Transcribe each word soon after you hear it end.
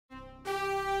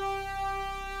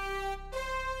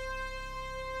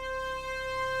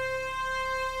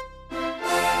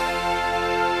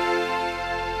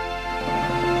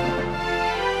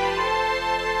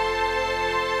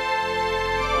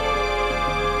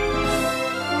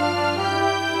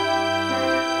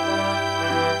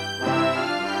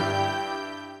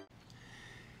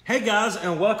Hey guys,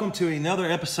 and welcome to another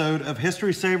episode of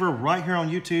History Saver right here on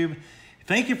YouTube.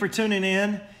 Thank you for tuning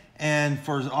in and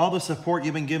for all the support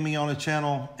you've been giving me on the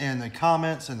channel and the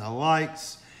comments and the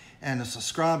likes and the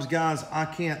subscribes, guys. I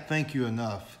can't thank you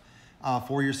enough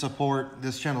for your support.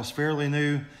 This channel is fairly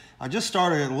new. I just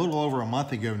started it a little over a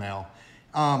month ago now.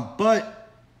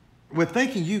 But with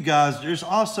thanking you guys, there's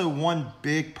also one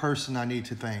big person I need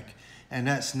to thank, and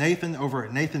that's Nathan over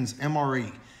at Nathan's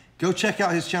MRE. Go check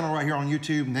out his channel right here on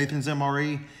YouTube, Nathan's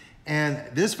MRE. And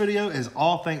this video is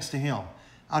all thanks to him.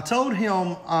 I told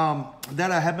him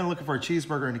that I have been looking for a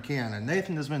cheeseburger in a can, and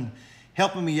Nathan has been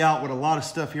helping me out with a lot of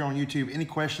stuff here on YouTube. Any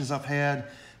questions I've had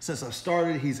since I've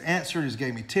started, he's answered, he's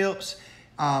gave me tips.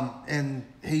 And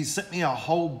he sent me a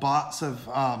whole box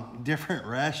of different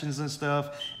rations and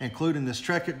stuff, including this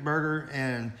Cheeseburger burger,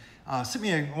 and sent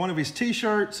me one of his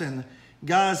t-shirts. And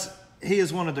guys, he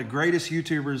is one of the greatest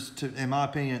YouTubers, in my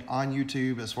opinion, on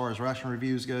YouTube as far as ration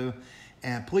reviews go.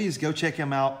 And please go check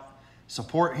him out.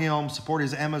 Support him. Support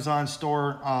his Amazon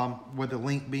store with the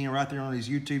link being right there on his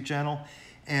YouTube channel.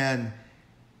 And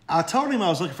I told him I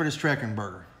was looking for this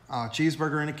Cheeseburger,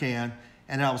 cheeseburger in a can.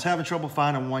 And I was having trouble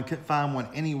finding one. Couldn't find one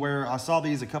anywhere. I saw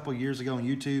these a couple years ago on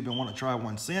YouTube and want to try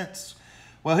one since.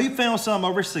 Well, he found some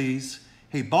overseas.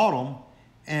 He bought them.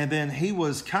 And then he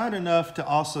was kind enough to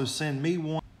also send me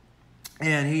one.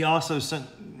 And he also sent,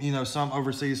 some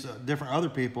overseas to different other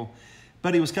people.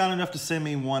 But he was kind enough to send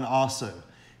me one also.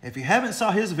 If you haven't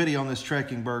saw his video on this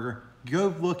Cheeseburger,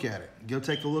 go look at it. Go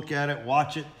take a look at it,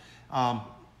 watch it.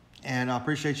 And I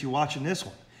appreciate you watching this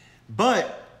one.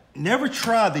 But never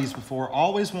tried these before,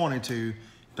 always wanted to.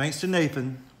 Thanks to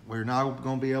Nathan, we're now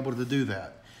going to be able to do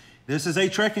that. This is a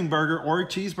Cheeseburger or a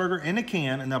cheeseburger in a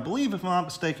can. And I believe, if I'm not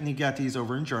mistaken, he got these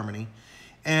over in Germany.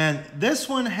 And this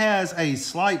one has a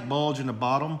slight bulge in the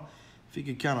bottom. If you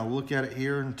could kind of look at it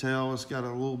here and tell, it's got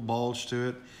a little bulge to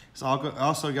it. It's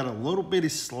also got a little bitty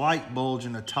slight bulge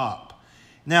in the top.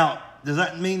 Now, does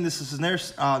that mean this is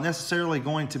necessarily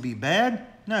going to be bad?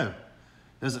 No.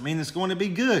 Does it mean it's going to be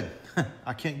good?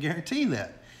 I can't guarantee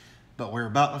that. But we're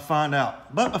about to find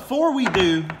out. But before we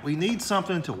do, we need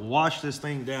something to wash this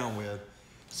thing down with.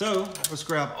 So let's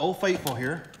grab Old Faithful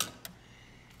here.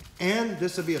 And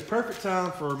this would be a perfect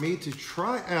time for me to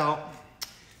try out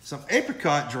some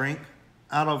apricot drink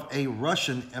out of a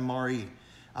Russian MRE.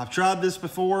 I've tried this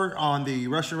before on the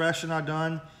Russian ration I've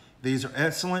done. These are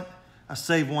excellent. I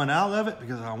saved one out of it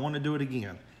because I want to do it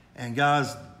again. And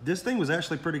guys, this thing was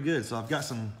actually pretty good. So I've got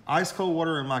some ice cold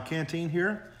water in my canteen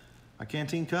here, my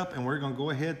canteen cup, and we're going to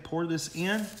go ahead, pour this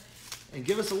in, and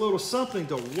give us a little something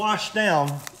to wash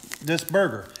down this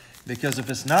burger. Because if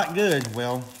it's not good,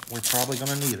 well, we're probably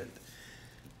going to need it.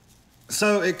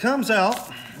 So it comes out,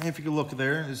 if you can look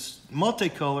there, it's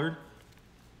multicolored.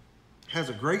 Has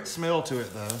a great smell to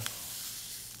it though.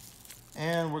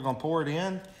 And we're going to pour it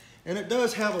in. And it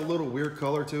does have a little weird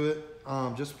color to it,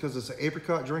 just because it's an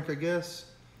apricot drink, I guess.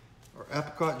 Or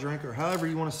apricot drink, or however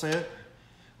you want to say it.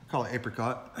 I call it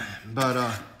apricot. But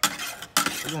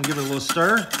we're going to give it a little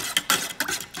stir.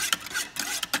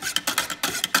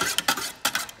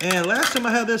 And last time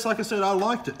I had this, like I said, I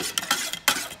liked it.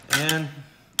 And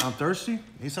I'm thirsty.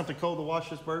 Need something cold to wash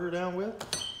this burger down with.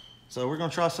 So we're going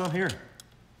to try some here.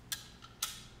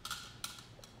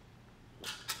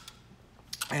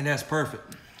 And that's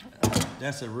perfect.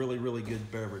 That's a really, really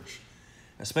good beverage,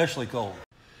 especially cold.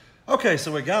 Okay,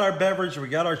 so we got our beverage, we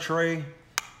got our tray,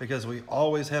 because we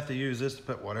always have to use this to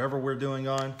put whatever we're doing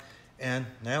on. And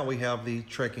now we have the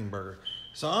Cheeseburger.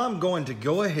 So I'm going to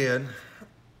go ahead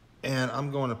and I'm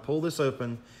going to pull this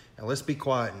open, and let's be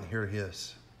quiet and hear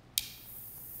his.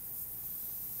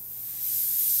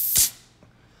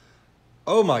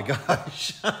 Oh my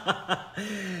gosh.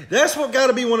 That's what got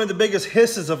to be one of the biggest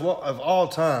hisses of all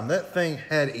time. That thing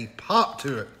had a pop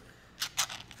to it.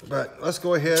 But let's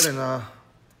go ahead and,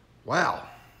 wow.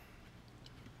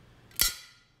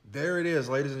 There it is,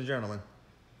 ladies and gentlemen.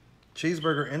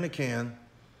 Cheeseburger in the can.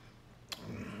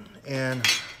 And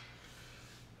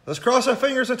let's cross our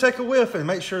fingers and take a whiff and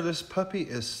make sure this puppy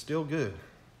is still good.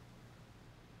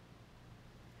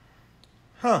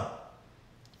 Huh.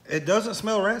 It doesn't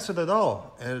smell rancid at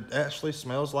all. It actually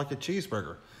smells like a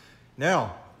cheeseburger.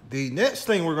 Now, the next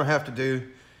thing we're going to have to do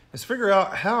is figure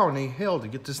out how in the hell to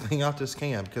get this thing out this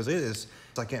can, because it is,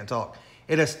 I can't talk.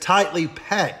 It is tightly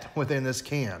packed within this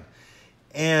can.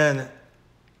 And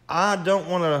I don't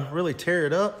want to really tear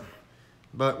it up,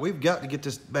 but we've got to get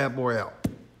this bad boy out.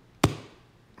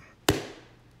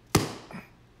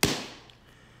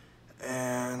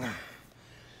 And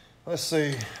let's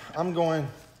see, I'm going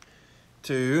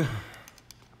to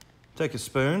take a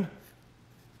spoon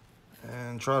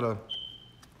and try to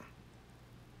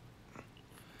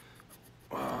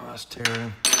That's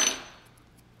tearing.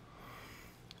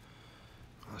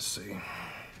 Let's see.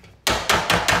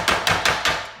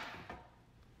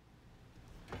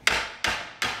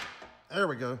 There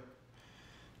we go.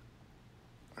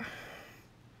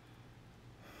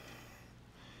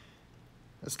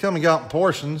 It's coming out in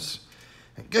portions.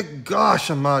 And good gosh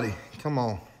almighty, come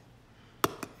on.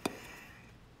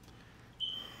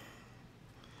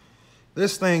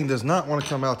 This thing does not want to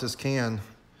come out this can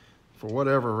for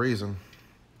whatever reason.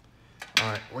 All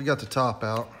right, we got the top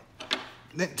out.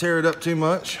 Didn't tear it up too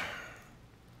much.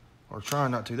 Or try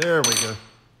not to. There we go.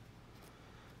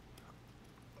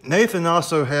 Nathan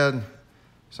also had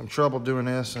some trouble doing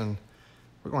this, and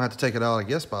we're gonna have to take it out, I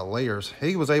guess, by layers.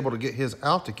 He was able to get his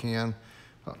out the can.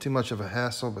 Not too much of a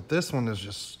hassle, but this one is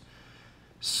just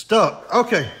stuck.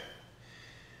 Okay.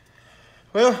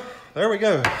 Well, there we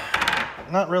go.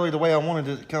 Not really the way I wanted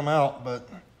it to come out, but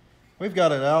we've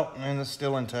got it out and it's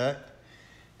still intact.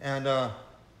 And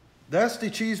that's the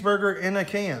cheeseburger in a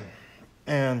can.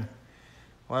 And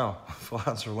wow,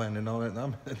 flies are landing on it and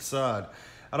I'm inside.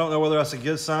 I don't know whether that's a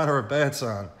good sign or a bad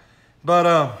sign.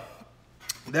 But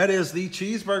that is the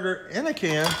cheeseburger in a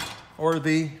can, or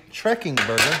the trekking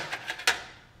burger.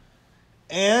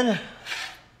 And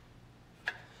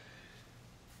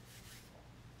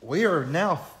we are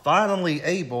now finally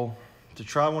able to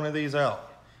try one of these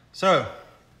out. So,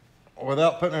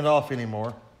 without putting it off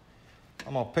anymore,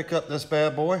 I'm gonna pick up this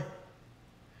bad boy.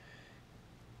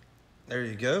 There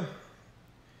you go.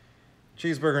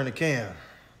 Cheeseburger in a can.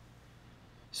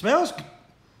 Smells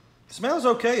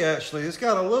okay, actually. It's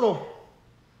got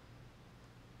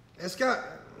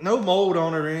no mold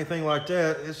on it or anything like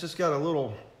that. It's just got a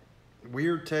little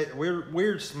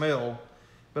weird smell,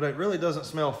 but it really doesn't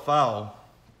smell foul.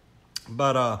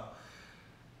 But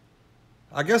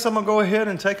I guess I'm gonna go ahead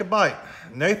and take a bite.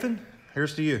 Nathan,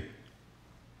 here's to you.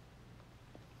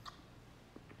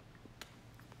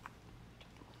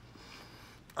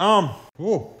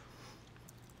 Whoa.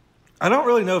 I don't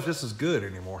really know if this is good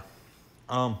anymore.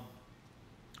 It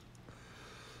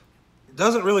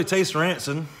doesn't really taste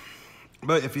rancid,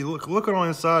 but if you look on the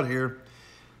inside here,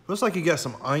 looks like you got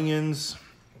some onions,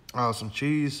 some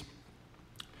cheese,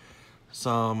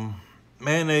 some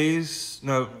mayonnaise,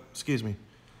 no, excuse me,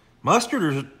 mustard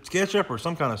or ketchup or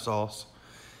some kind of sauce.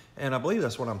 And I believe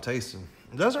that's what I'm tasting.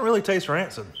 It doesn't really taste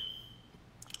rancid.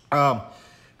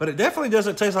 But it definitely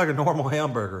doesn't taste like a normal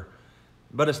hamburger.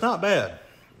 But it's not bad.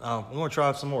 I'm gonna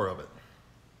try some more of it.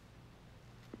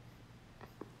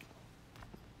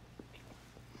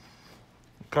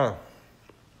 Okay.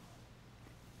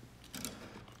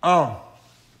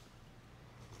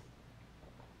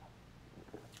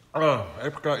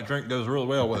 Apricot drink goes really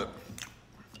well with it.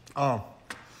 I'm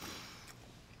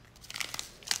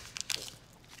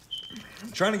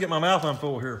trying to get my mouth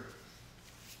unfull here.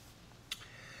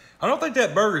 I don't think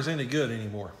that burger's any good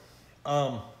anymore.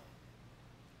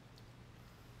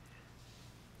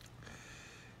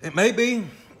 It may be,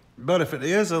 but if it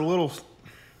is a little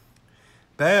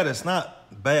bad, it's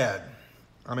not bad.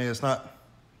 I mean, it's not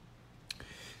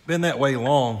been that way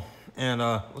long. And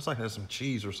looks like it has some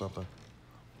cheese or something.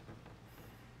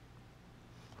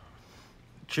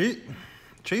 Cheese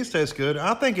tastes good.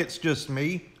 I think it's just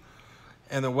me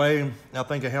and the way I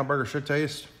think a hamburger should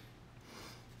taste.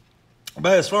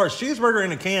 But as far as cheeseburger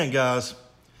in a can, guys,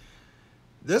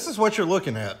 this is what you're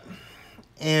looking at.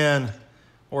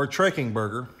 Or a trekking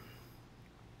burger.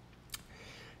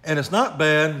 And it's not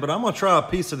bad, but I'm gonna try a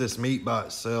piece of this meat by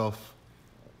itself.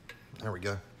 There we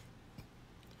go.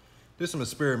 Do some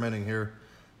experimenting here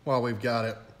while we've got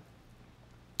it.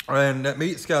 And that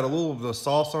meat's got a little of the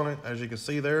sauce on it, as you can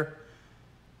see there.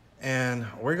 And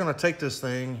we're gonna take this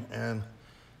thing and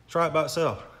try it by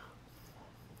itself.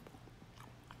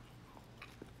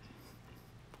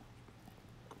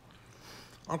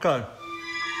 Okay.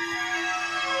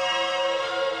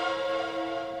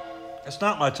 It's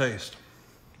not my taste.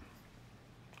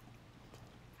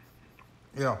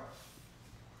 Yeah.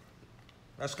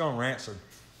 That's gone rancid.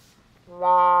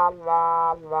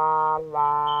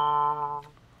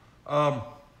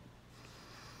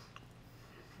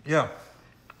 Yeah.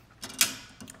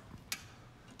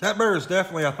 That burger's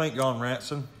definitely, I think, gone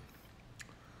rancid.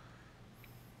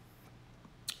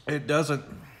 It doesn't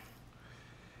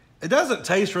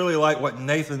taste really like what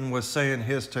Nathan was saying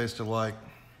his tasted like.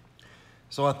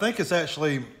 So I think it's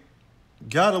actually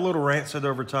got a little rancid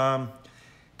over time.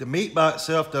 The meat by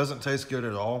itself doesn't taste good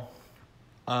at all.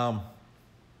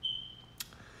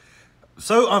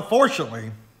 So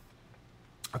unfortunately,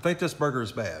 I think this burger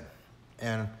is bad.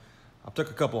 And I took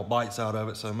a couple of bites out of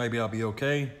it, so maybe I'll be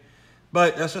okay.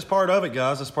 But that's just part of it,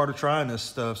 guys. It's part of trying this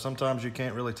stuff. Sometimes you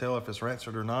can't really tell if it's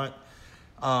rancid or not.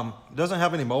 It doesn't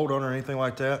have any mold on it or anything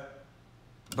like that.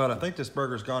 But I think this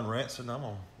burger's gone rancid. I'm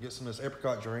going to get some of this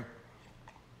apricot drink.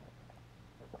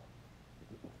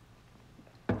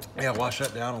 Yeah, wash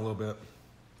that down a little bit.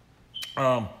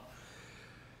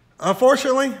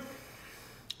 Unfortunately,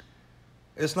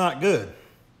 it's not good.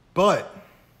 But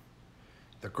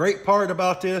the great part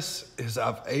about this is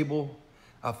I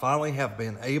finally have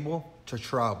been able to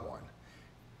try one.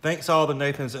 Thanks all to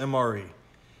Nathan's MRE.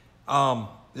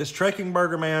 This trekking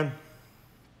burger, man,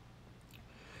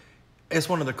 it's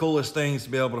one of the coolest things to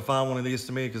be able to find one of these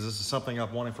to me, because this is something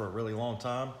I've wanted for a really long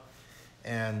time.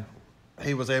 And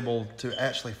he was able to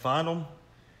actually find them,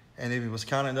 and he was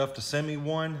kind enough to send me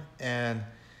one. And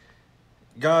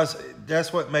guys,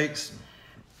 that's what makes,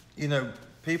 you know,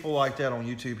 people like that on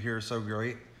YouTube here so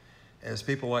great, is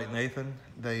people like Nathan.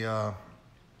 They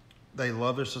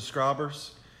love their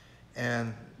subscribers,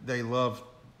 and they love,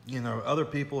 you know, other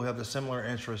people who have the similar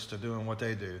interest to doing what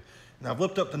they do. And I've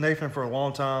looked up to Nathan for a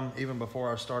long time, even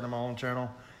before I started my own channel.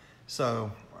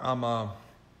 So I'm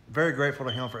very grateful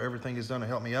to him for everything he's done to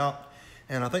help me out.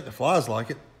 And I think the flies like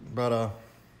it, but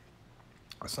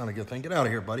that's not a good thing. Get out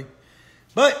of here, buddy.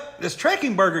 But this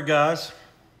trekking burger, guys,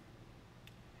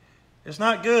 it's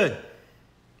not good.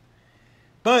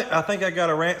 But I think I got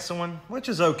a ransom one, which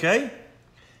is okay.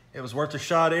 It was worth a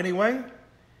shot anyway.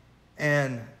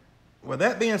 And with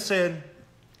that being said,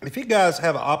 if you guys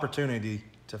have an opportunity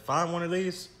to find one of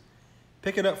these,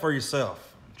 pick it up for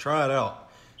yourself. Try it out,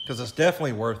 because it's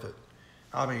definitely worth it.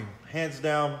 I mean, hands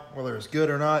down, whether it's good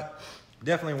or not,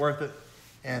 definitely worth it.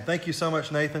 And thank you so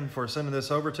much, Nathan, for sending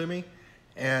this over to me.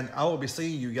 And I will be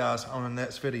seeing you guys on the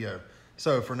next video.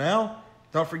 So for now,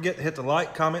 don't forget to hit the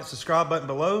like, comment, subscribe button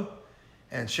below,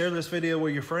 and share this video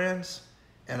with your friends.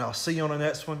 And I'll see you on the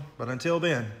next one. But until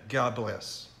then, God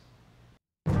bless.